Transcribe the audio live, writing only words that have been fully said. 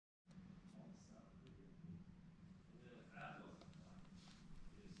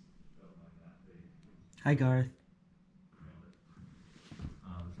Hi, Garth.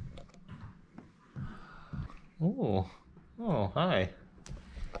 Oh, hi.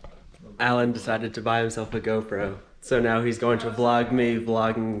 Alan decided to buy himself a GoPro, so now he's going to vlog me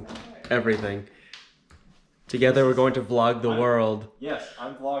vlogging everything. Together we're going to vlog the world. Yes,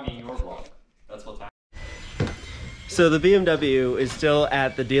 I'm vlogging your vlog. That's what's happening. So the BMW is still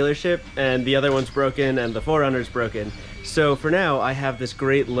at the dealership, and the other one's broken, and the 4Runner's broken. So for now, I have this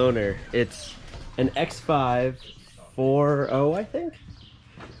great loaner. It's an X5 4.0, I think?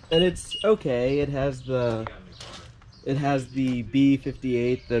 And it's okay. It has the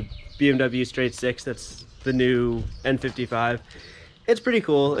B58, the BMW straight six. That's the new M55. It's pretty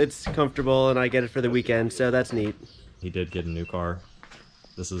cool. It's comfortable, and I get it for the weekend, so that's neat. He did get a new car.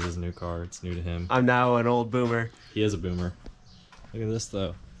 This is his new car. It's new to him. I'm now an old boomer. He is a boomer. Look at this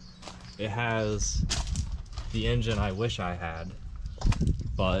though. It has the engine I wish I had,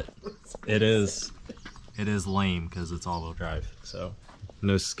 but it is lame because it's all-wheel drive. So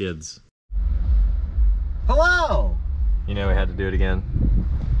no skids. Hello! You know we had to do it again.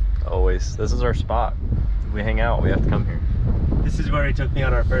 Always. This is our spot. If we hang out, we have to come here. This is where he took me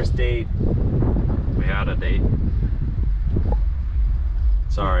on our first date. We had a date.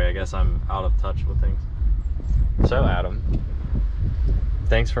 Sorry, I guess I'm out of touch with things. So Adam,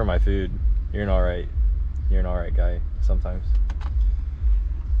 thanks for my food. You're an alright guy sometimes.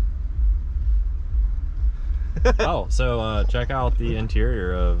 Oh, so check out the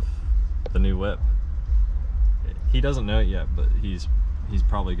interior of the new whip. He doesn't know it yet, but he's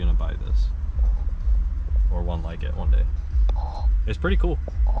probably gonna buy this or one like it one day. It's pretty cool.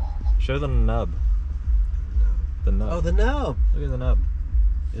 Show the nub. The nub. Oh, the nub. Look at the nub.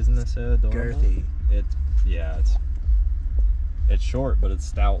 Isn't this so adorable? Girthy. It's short, but it's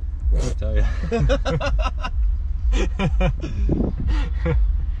stout. Let me tell you.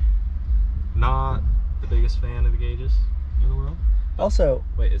 Not the biggest fan of the gauges in the world. Also,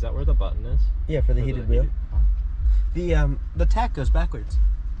 wait, is that where the button is? Yeah, for the heated wheel. The tack goes backwards.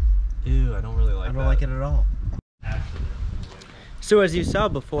 Ew, I don't really like that. I don't like it at all. So as you saw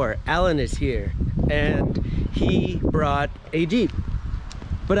before, Alan is here, and he brought a Jeep.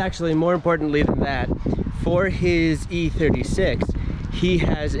 But actually, more importantly than that, for his E36, he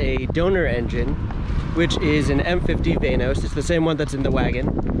has a donor engine, which is an M50 Vanos. It's the same one that's in the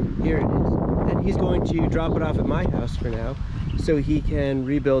wagon. Here it is. And he's going to drop it off at my house for now, so he can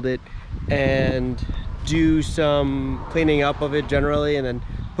rebuild it and do some cleaning up of it generally, and then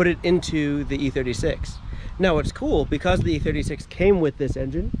put it into the E36. Now what's cool, because the E36 came with this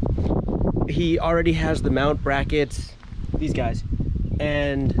engine, he already has the mount brackets, these guys,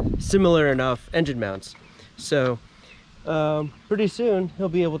 and similar enough engine mounts. So pretty soon he'll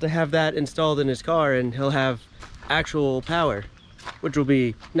be able to have that installed in his car, and he'll have actual power, which will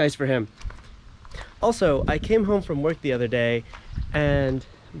be nice for him. Also, I came home from work the other day, and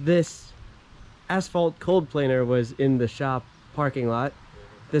this asphalt cold planer was in the shop parking lot.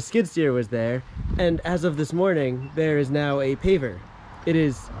 The skid steer was there, and as of this morning, there is now a paver. It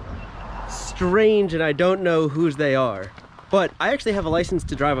is strange, and I don't know whose they are, but I actually have a license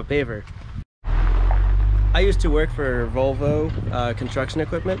to drive a paver. I used to work for Volvo construction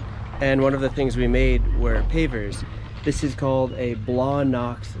equipment, and one of the things we made were pavers. This is called a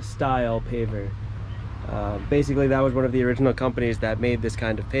Blaw-Knox style paver. Basically, that was one of the original companies that made this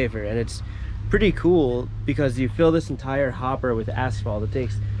kind of paver, and it's pretty cool because you fill this entire hopper with asphalt. It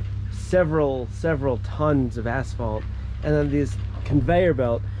takes several tons of asphalt, and then this conveyor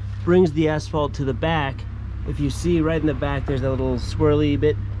belt brings the asphalt to the back. If you see right in the back, there's a little swirly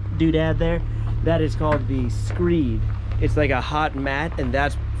bit doodad there. That is called the screed. It's like a hot mat, and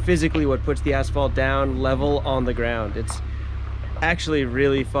that's physically what puts the asphalt down level on the ground. It's actually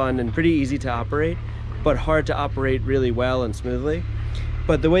really fun and pretty easy to operate, but hard to operate really well and smoothly.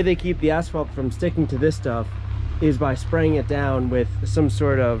 But the way they keep the asphalt from sticking to this stuff is by spraying it down with some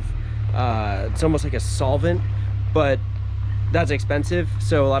sort of, it's almost like a solvent, but that's expensive,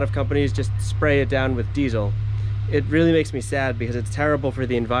 so a lot of companies just spray it down with diesel. It really makes me sad because it's terrible for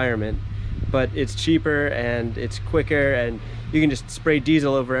the environment, but it's cheaper and it's quicker, and you can just spray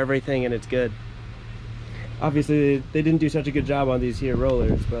diesel over everything and it's good. Obviously, they didn't do such a good job on these here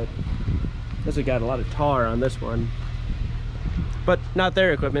rollers, but this has got a lot of tar on this one. But not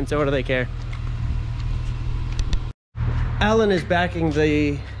their equipment, so what do they care? Alan is backing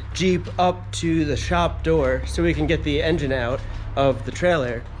the Jeep up to the shop door so we can get the engine out of the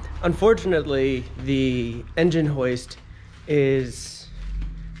trailer. Unfortunately, the engine hoist is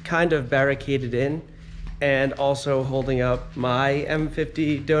kind of barricaded in and also holding up my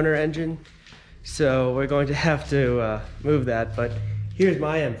M50 donor engine. So we're going to have to move that, but here's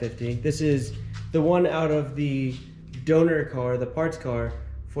my M50. This is the one out of the donor car, the parts car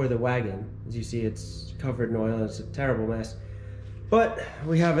for the wagon. As you see, it's covered in oil and it's a terrible mess. But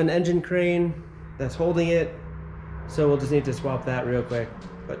we have an engine crane that's holding it, so we'll just need to swap that real quick.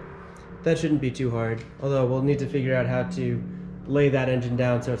 But that shouldn't be too hard. Although we'll need to figure out how to lay that engine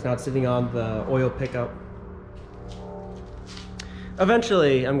down so it's not sitting on the oil pickup.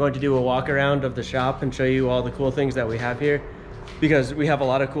 Eventually, I'm going to do a walk around of the shop and show you all the cool things that we have here, because we have a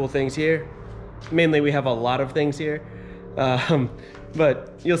lot of cool things here. Mainly, we have a lot of things here,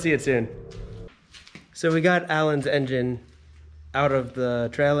 but you'll see it soon. So we got Alan's engine out of the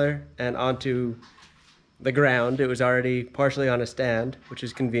trailer and onto the ground. It was already partially on a stand, which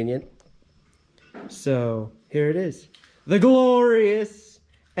is convenient. So here it is. The glorious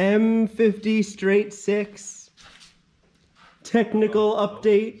M50 straight 6. Technical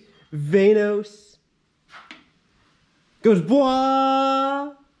update. Vanos. Goes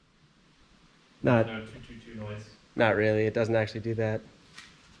boah! No choo-choo noise. Not really. It doesn't actually do that.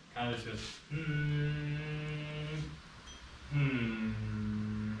 Kind of just goes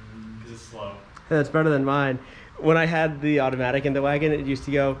because it's slow. That's better than mine. When I had the automatic in the wagon, it used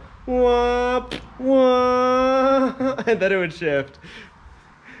to go whoop, whoop, and then it would shift.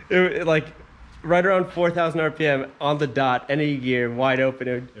 It like right around 4,000 RPM on the dot, any gear wide open.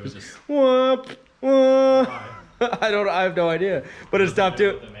 It would just whoop, whoop. I have no idea. But it stopped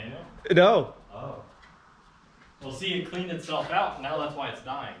doing. No. Oh. Well, see, it cleaned itself out. Now that's why it's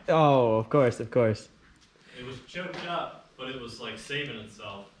dying. Oh, of course, of course. It was choked up, but it was like saving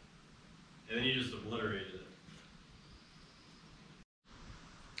itself. And then you just obliterated it.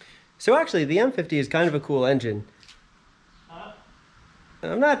 So actually, the M50 is kind of a cool engine. Huh?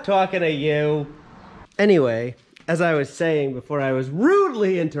 I'm not talking to you. Anyway, as I was saying before I was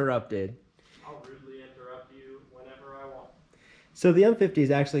rudely interrupted. I'll rudely interrupt you whenever I want. So the M50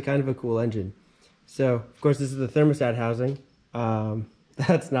 is actually kind of a cool engine. So, of course, this is the thermostat housing.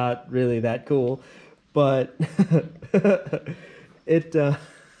 That's not really that cool, but it,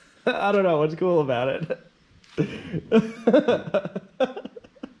 I don't know what's cool about it.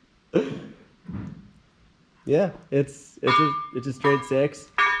 Yeah, it's a straight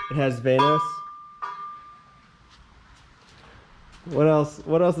 6. It has Vanos. What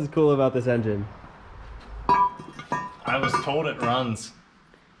else is cool about this engine? I was told it runs.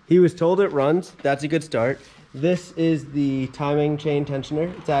 He was told it runs. That's a good start. This is the timing chain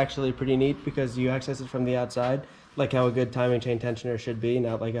tensioner. It's actually pretty neat because you access it from the outside, like how a good timing chain tensioner should be,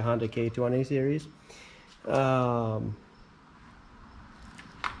 not like a Honda K20 series. I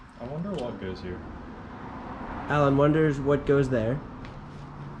wonder what goes here. Alan wonders what goes there.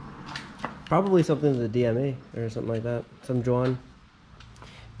 Probably something to the DME or something like that. Some Juan.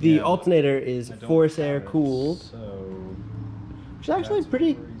 The alternator is force air cooled. So which is actually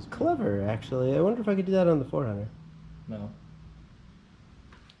pretty clever, actually. I wonder if I could do that on the 400. No.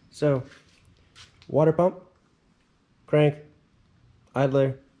 So, water pump, crank,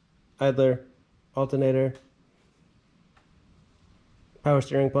 idler, alternator, power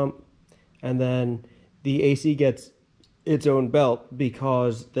steering pump, and then the AC gets its own belt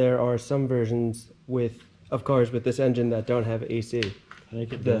because there are some versions of cars with this engine that don't have AC. I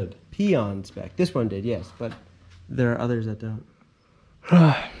think it the did. Peon spec. This one did, yes, but there are others that don't.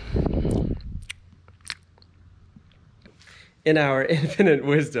 In our infinite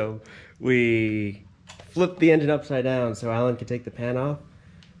wisdom, we flipped the engine upside down so Alan could take the pan off,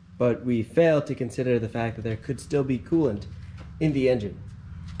 but we failed to consider the fact that there could still be coolant in the engine.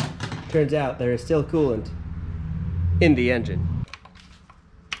 Turns out there is still coolant in the engine.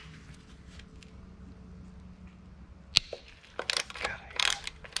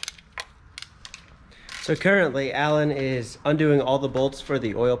 So currently, Alan is undoing all the bolts for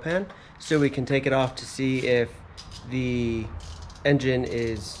the oil pan so we can take it off to see if the engine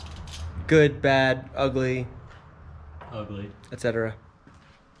is good, bad, ugly, etc.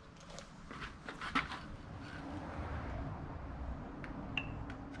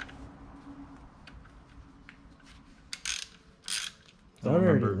 I don't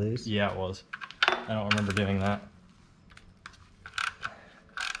remember. Yeah, it was. I don't remember doing that.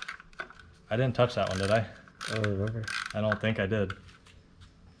 I didn't touch that one, did I? I don't remember. I don't think I did.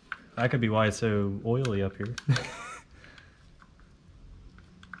 That could be why it's so oily up here.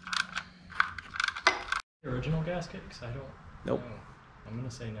 Original gasket? 'Cause I don't Nope. know. I'm gonna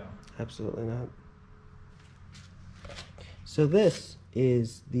say no. Absolutely not. So this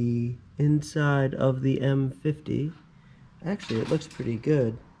is the inside of the M50. Actually, it looks pretty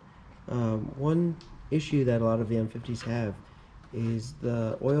good. One issue that a lot of the M50s have is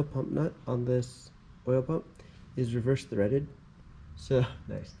the oil pump nut on this oil pump is reverse threaded. So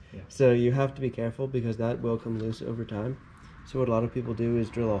nice. Yeah. So you have to be careful because that will come loose over time. So what a lot of people do is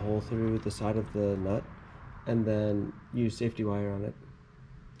drill a hole through the side of the nut and then use safety wire on it.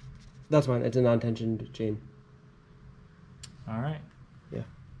 That's fine. It's a non-tensioned chain. All right. Yeah.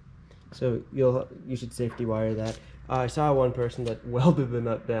 So you should safety wire that. I saw one person that welded the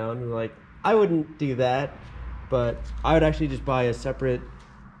nut down. And like, I wouldn't do that, but I would actually just buy a separate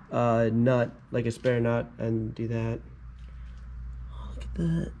nut, like a spare nut, and do that. Oh, look at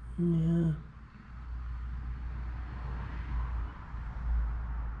that. Yeah.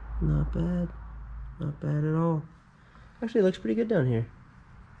 Not bad. Not bad at all. Actually, it looks pretty good down here.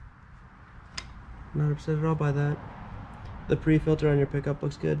 Not upset at all by that. The pre-filter on your pickup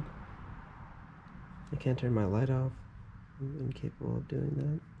looks good. I can't turn my light off. I'm incapable of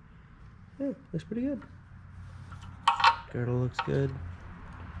doing that. Yeah, looks pretty good. Girdle looks good.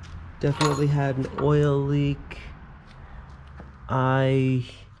 Definitely had an oil leak. I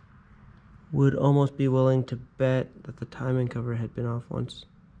would almost be willing to bet that the timing cover had been off once,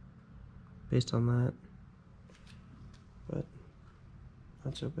 based on that. But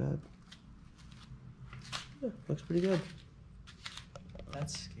not so bad. Yeah, looks pretty good.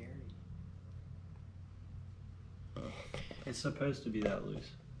 That's scary. It's supposed to be that loose.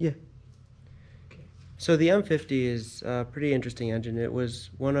 Yeah. Okay. So the M50 is a pretty interesting engine. It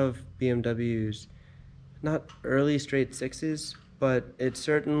was one of BMW's not early straight sixes, but it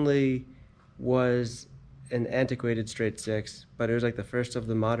certainly was an antiquated straight six, but it was like the first of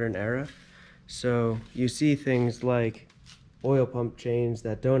the modern era. So you see things like oil pump chains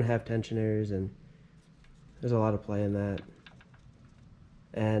that don't have tensioners, and there's a lot of play in that.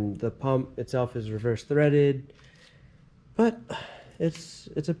 And the pump itself is reverse threaded, but it's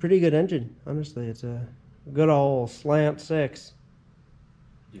a pretty good engine, honestly. It's a good old slant six.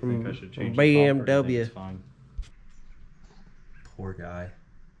 Do you think I should change BMW. the pump, or do you think it's fine? Poor guy.